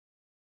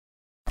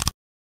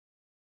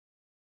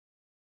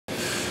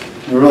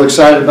We're real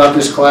excited about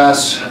this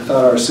class. I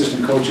thought our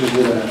assistant coaches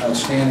did an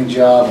outstanding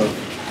job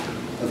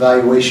of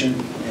evaluation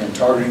and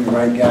targeting the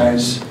right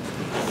guys.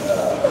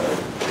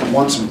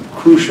 Won some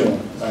crucial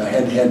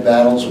head-to-head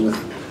battles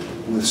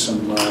with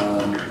some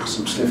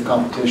stiff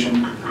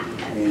competition,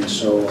 and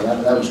so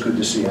that was good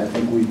to see. I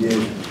think we did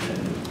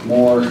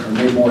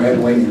made more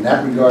headway in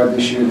that regard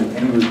this year than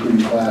any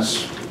recruiting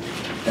class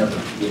ever,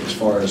 as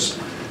far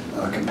as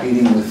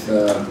competing with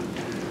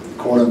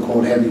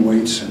quote-unquote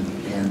heavyweights and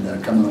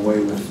coming away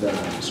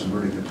with some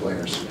really good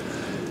players.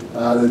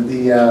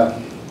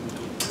 The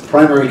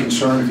primary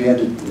concern, if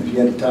you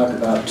had to talk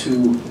about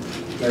two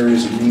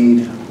areas of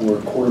need,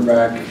 were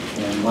quarterback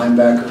and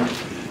linebacker.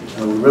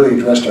 We really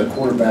addressed our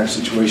quarterback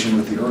situation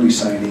with the early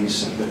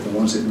signees, the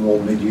ones that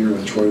enrolled mid-year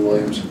with Troy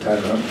Williams and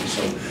Tyler Humphrey.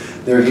 So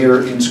they're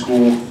here in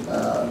school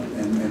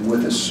and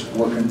with us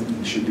working.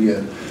 It should be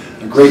a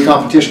great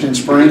competition in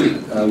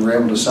spring. We were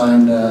able to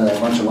sign a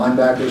bunch of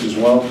linebackers as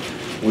well,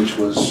 which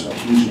was a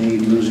huge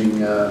need, losing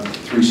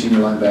 3 senior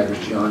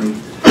linebackers, Johnny,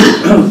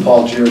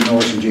 Paul, Jared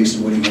Norris, and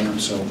Jason Whittingham.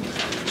 So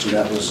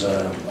that was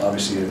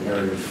obviously an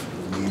area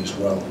of need as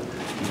well.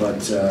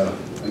 But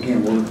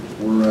again,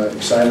 we're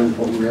excited with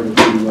what we were able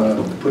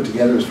to put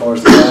together as far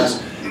as the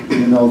class.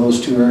 Even though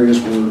those two areas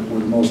were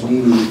the most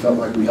needy, we felt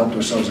like we helped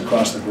ourselves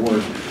across the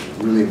board,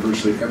 really at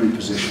virtually every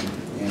position.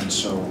 And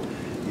so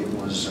it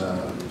was,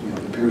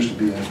 it appears to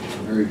be a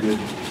very good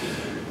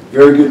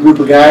group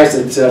of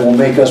guys that will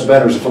make us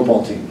better as a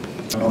football team.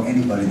 I don't know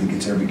anybody that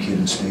gets every kid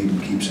in state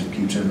and keeps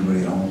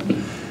everybody at home,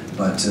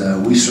 but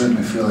we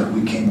certainly feel like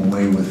we came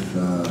away with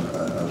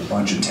a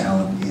bunch of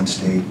talent in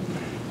state,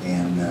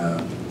 and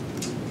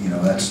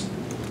that's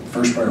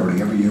first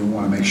priority. Every year we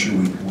want to make sure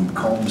we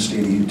comb the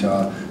state of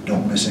Utah,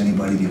 don't miss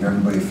anybody, give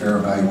everybody a fair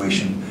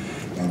evaluation,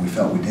 and we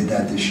felt we did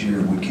that this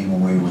year. We came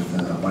away with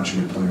a bunch of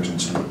good players in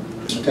state.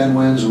 So 10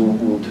 wins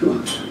will do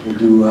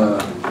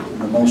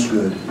the most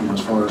good,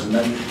 as far as, and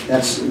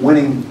that's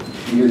winning.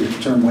 You hear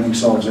the term "winning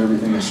solves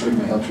everything." It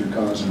certainly helps your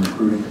cause in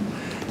recruiting,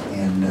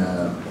 and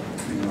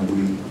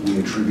we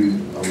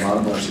attribute a lot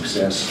of our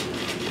success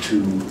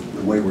to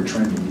the way we're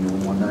trending.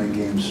 We won 9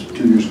 games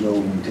 2 years ago. We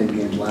won 10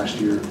 games last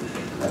year.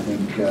 I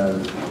think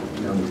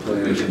the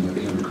players and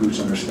the recruits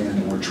understand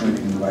that we're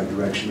trending in the right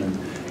direction,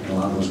 and a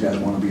lot of those guys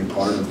want to be a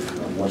part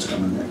of what's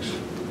coming next.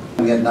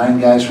 We had 9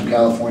 guys from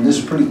California. This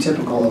is pretty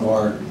typical of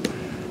our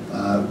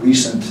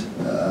recent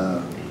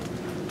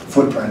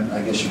footprint,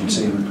 I guess you could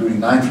say, recruiting.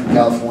 9 from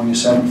California,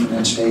 7 from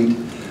in-state,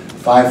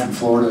 5 from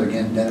Florida.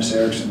 Again, Dennis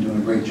Erickson doing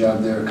a great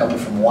job there. A couple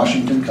from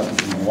Washington, a couple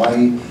from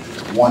Hawaii,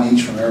 1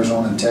 each from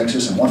Arizona and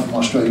Texas, and 1 from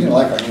Australia. You know,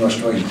 like our new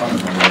Australian punter,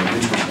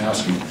 Rich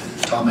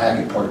Wisnowski, Tom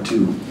Hackett Part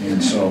 2.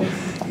 And so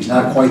he's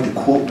not quite the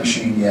quote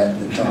machine yet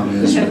that Tom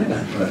is,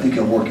 but I think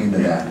he'll work into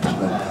that.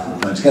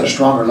 But he's got a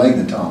stronger leg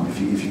than Tom, if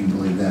you can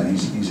believe that.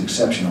 He's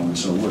exceptional, and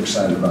so we're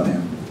excited about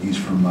him. He's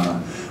from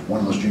one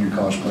of those junior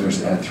college players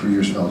that had 3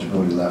 years of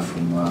eligibility left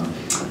from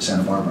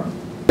Santa Barbara.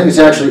 I think it's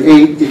actually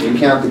 8 if you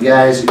count the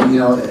guys.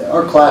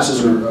 Our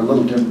classes are a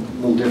little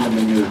different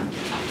than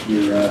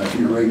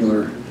your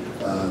regular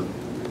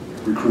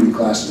recruiting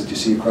classes that you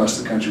see across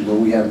the country, where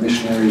we have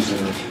missionaries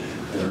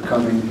that are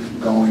coming,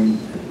 going,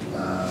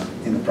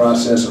 in the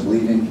process of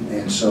leaving.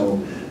 And so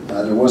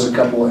there was a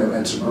couple,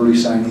 and some early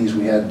signees.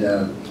 We had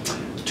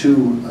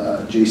 2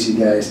 JC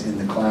guys in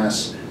the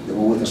class that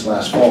were with us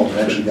last fall that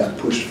actually got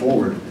pushed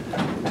forward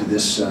to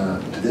this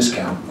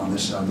count on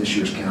this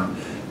year's count.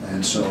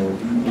 And so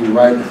you're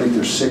right. I think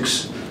there's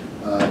 6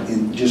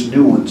 in just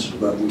new ones,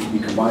 but we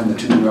combine the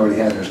 2 we already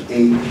had. There's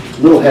 8. It's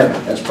a little heavy.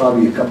 That's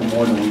probably a couple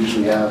more than we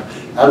usually have.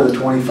 Out of the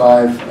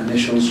 25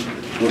 initials,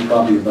 we're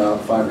probably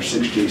about 5 or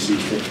 6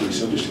 JCs typically,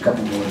 so just a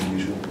couple more than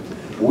usual.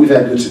 But we've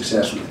had good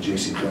success with the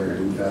JC player.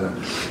 We've had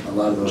a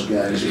lot of those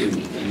guys,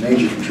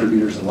 major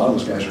contributors. A lot of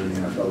those guys are in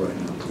the NFL right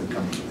now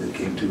that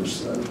came to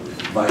us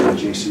via the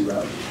JC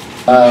route.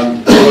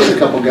 There was a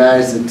couple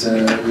guys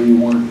that we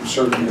weren't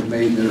certain had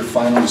made their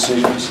final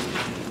decisions,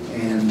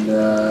 and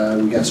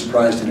we got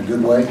surprised in a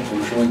good way. There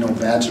was really no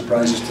bad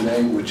surprises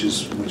today, which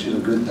is a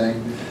good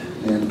thing.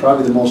 And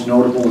probably the most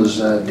notable is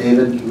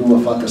David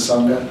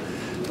Luafatasaga,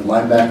 the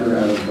linebacker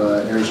out of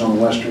Arizona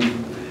Western.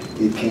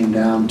 It came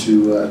down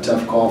to a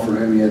tough call for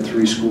him. He had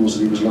 3 schools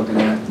that he was looking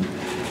at,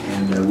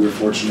 and we were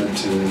fortunate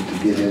to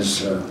get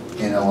his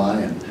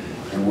NLI,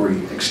 and we're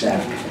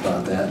ecstatic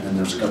about that. And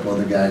there's a couple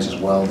other guys as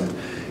well that,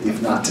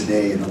 if not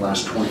today, in the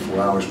last 24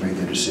 hours, made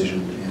their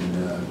decision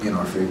in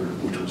our favor,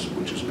 which was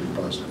pretty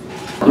positive.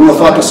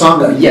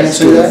 Luafatasaga, you can't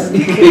say that?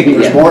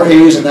 There's more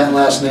A's in that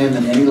last name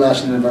than any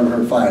last name I've ever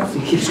heard. 5. So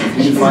if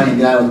you can find a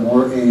guy with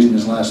more A's in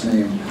his last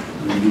name,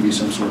 we're going to give you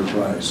some sort of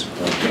prize.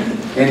 But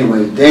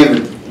anyway,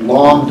 David,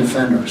 long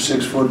defender,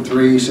 6'3",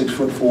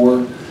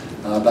 6'4",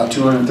 about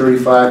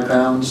 235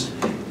 pounds,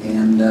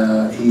 and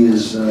he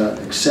is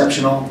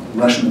exceptional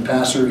rushing the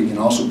passer. He can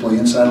also play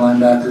inside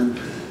linebacker,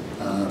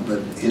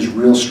 but his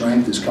real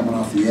strength is coming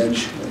off the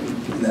edge.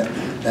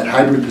 That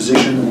hybrid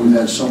position that we've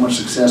had so much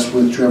success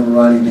with, Trevor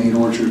Roddy, Nate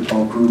Orchard,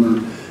 Paul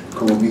Kruger,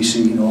 Cole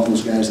Misi, all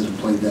those guys that have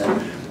played that.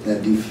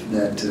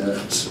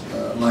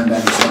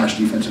 linebacker slash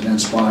defensive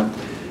end spot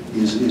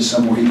is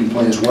somewhere he can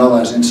play as well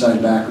as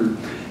inside backer.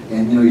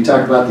 And you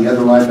talk about the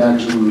other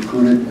linebackers that we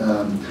recruited.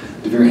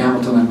 Devere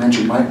Hamilton, I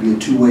mentioned, might be a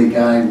two-way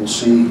guy. We'll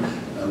see.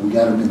 We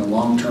got him in the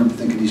long term,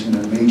 thinking he's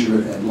going to major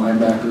at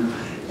linebacker.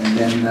 And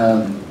then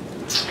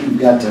we've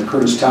got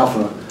Curtis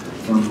Taufa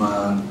from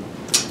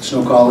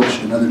Snow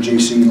College, another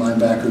JC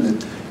linebacker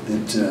that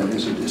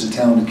is a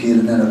talented kid,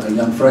 and then a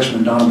young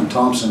freshman, Donovan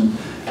Thompson,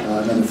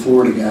 another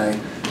Florida guy.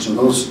 So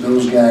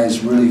those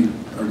guys really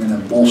are going to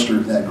bolster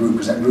that group,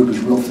 because that group is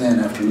real thin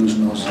after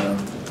losing those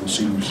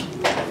seniors.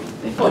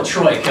 Well,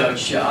 Troy,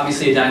 Coach,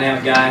 obviously a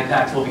dynamic guy,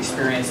 Pac-12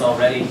 experience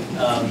already.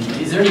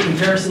 Is there any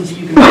comparisons that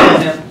you can make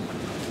with him?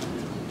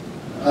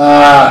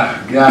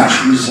 Gosh,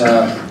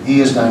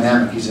 he is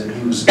dynamic.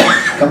 He was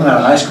coming out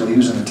of high school. He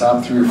was in the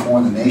top 3 or 4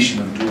 in the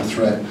nation of dual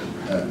threat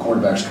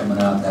quarterbacks coming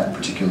out that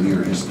particular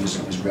year,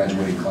 his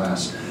graduating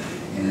class.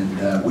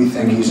 And we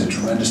think he's a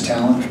tremendous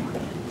talent.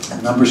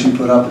 The numbers he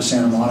put up at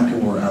Santa Monica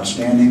were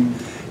outstanding.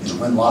 His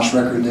win-loss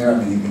record there,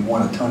 I mean, he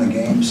won a ton of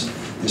games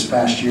this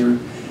past year.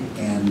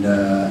 And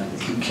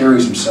he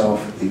carries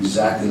himself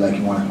exactly like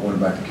you want a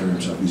quarterback to carry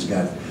himself. He's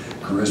got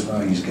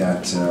charisma. He's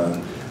got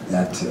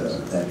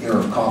that air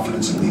of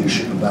confidence and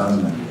leadership about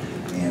him,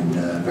 and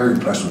very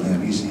impressed with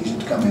him. He's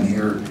come in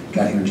here,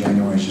 got here in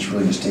January. He's just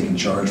really taken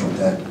charge with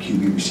that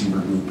QB receiver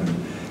group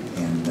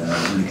and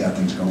really got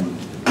things going.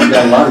 We've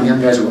got a lot of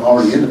young guys that were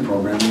already in the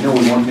program. We know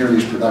we weren't nearly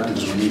as productive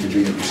as we need to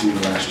be at receiver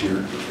last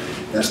year.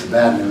 That's the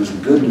bad news.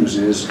 The good news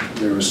is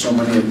there are so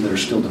many of them that are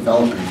still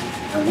developing,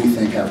 and we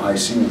think have high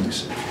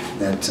ceilings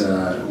that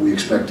we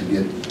expect to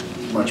get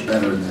much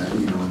better in the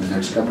in the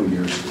next couple of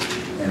years.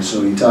 And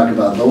so you talk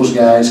about those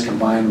guys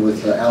combined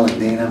with Alec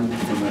Dana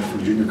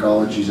from junior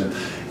college.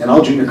 And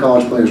all junior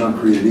college players aren't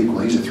created equal.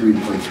 He's a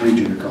 3-play-3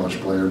 junior college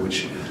player,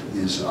 which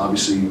is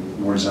obviously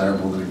more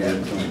desirable than a guy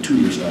with only 2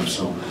 years left.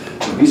 So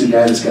he's a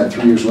guy that's got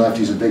 3 years left.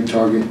 He's a big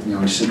target.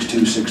 He's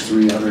 6'2",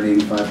 6'3",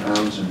 185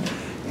 pounds,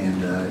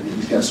 and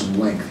he's got some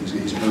length.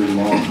 He's a very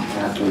long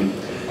athlete,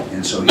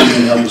 and so he's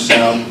going to help us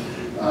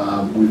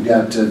out. We've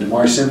got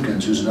Damari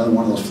Simpkins, who's another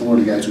one of those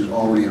Florida guys who's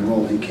already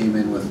enrolled. He came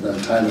in with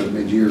Tyler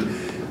mid-year.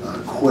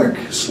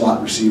 Quick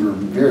slot receiver,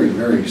 very,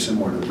 very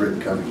similar to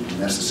Britton Covington.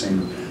 That's the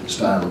same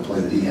style of play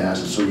that he has.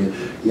 And so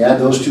you add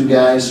those two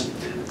guys,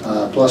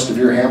 plus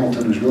Devere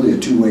Hamilton, who's really a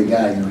two-way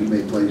guy. He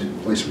may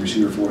play some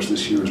receiver for us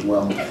this year as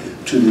well.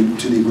 To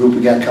the group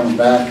we got coming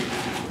back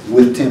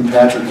with Tim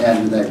Patrick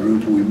added to that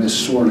group, who we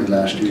missed sorely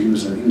last year. He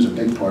was a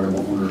big part of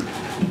what we were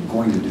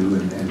going to do,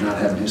 and not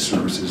having his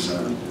services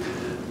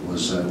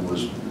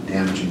was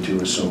damaging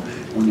to us. So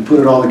when you put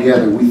it all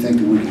together, we think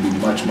that we can be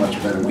much,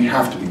 much better. We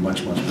have to be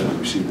much, much better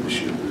receiver this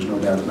year. There's no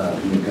doubt about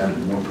it. We've got to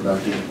be more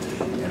productive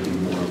and be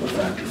more of a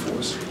factor for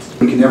us.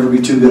 We can never be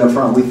too good up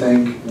front. We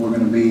think we're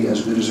going to be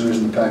as good as there is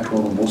in the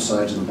Pac-12 on both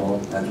sides of the ball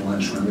at the line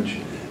of scrimmage,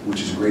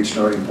 which is a great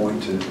starting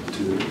point to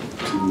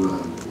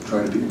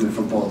try to be a good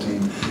football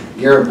team.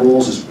 Garrett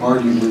Bolles is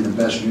arguably the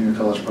best junior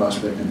college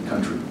prospect in the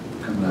country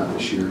coming out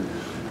this year.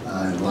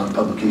 A lot of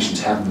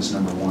publications have him as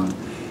 #1.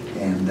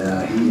 And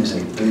he is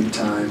a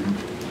big-time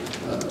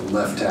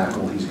left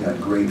tackle. He's got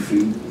great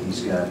feet.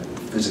 He's got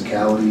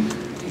physicality.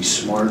 He's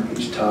smart.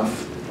 He's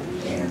tough,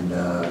 and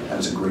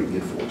that's a great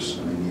gift for us.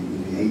 I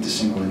mean, you hate to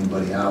single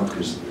anybody out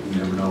because you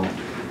never know,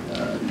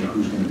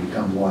 who's going to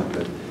become what.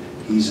 But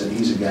he's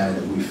a guy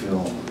that we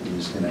feel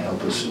is going to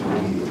help us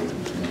immediately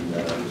and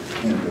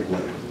in a big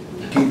way.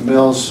 Keaton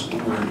Mills,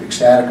 we're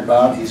ecstatic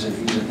about. He's an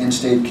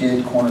in-state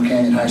kid, Corner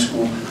Canyon High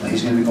School.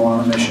 He's going to be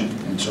going on a mission,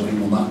 and so he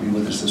will not be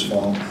with us this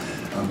fall.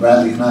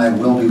 Bradley and I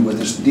will be with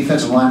us. The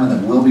defensive lineman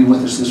that will be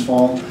with us this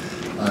fall,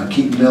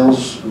 Keaton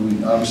Mills, who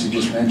we obviously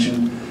just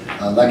mentioned.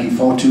 Leki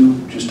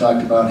Fotu, just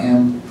talked about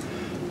him.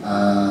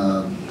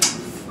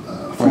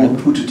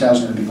 Pututau is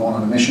going to be going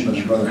on a mission, but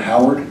his brother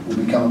Howard will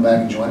be coming back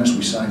and join us.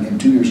 We signed him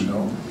 2 years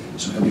ago,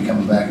 so he'll be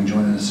coming back and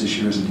joining us this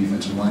year as a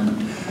defensive lineman.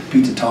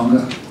 Pete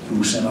Tonga, who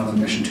was sent on a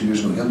mission 2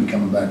 years ago, he'll be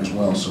coming back as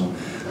well. So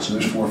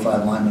there's 4 or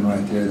 5 linemen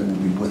right there that will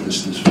be with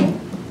us this fall.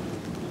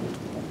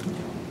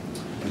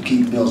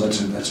 Keaton Mills,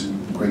 that's a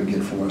great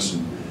gift for us,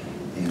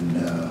 and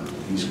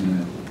he's going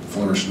to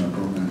flourish in our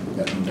program. We've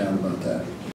got no doubt about that.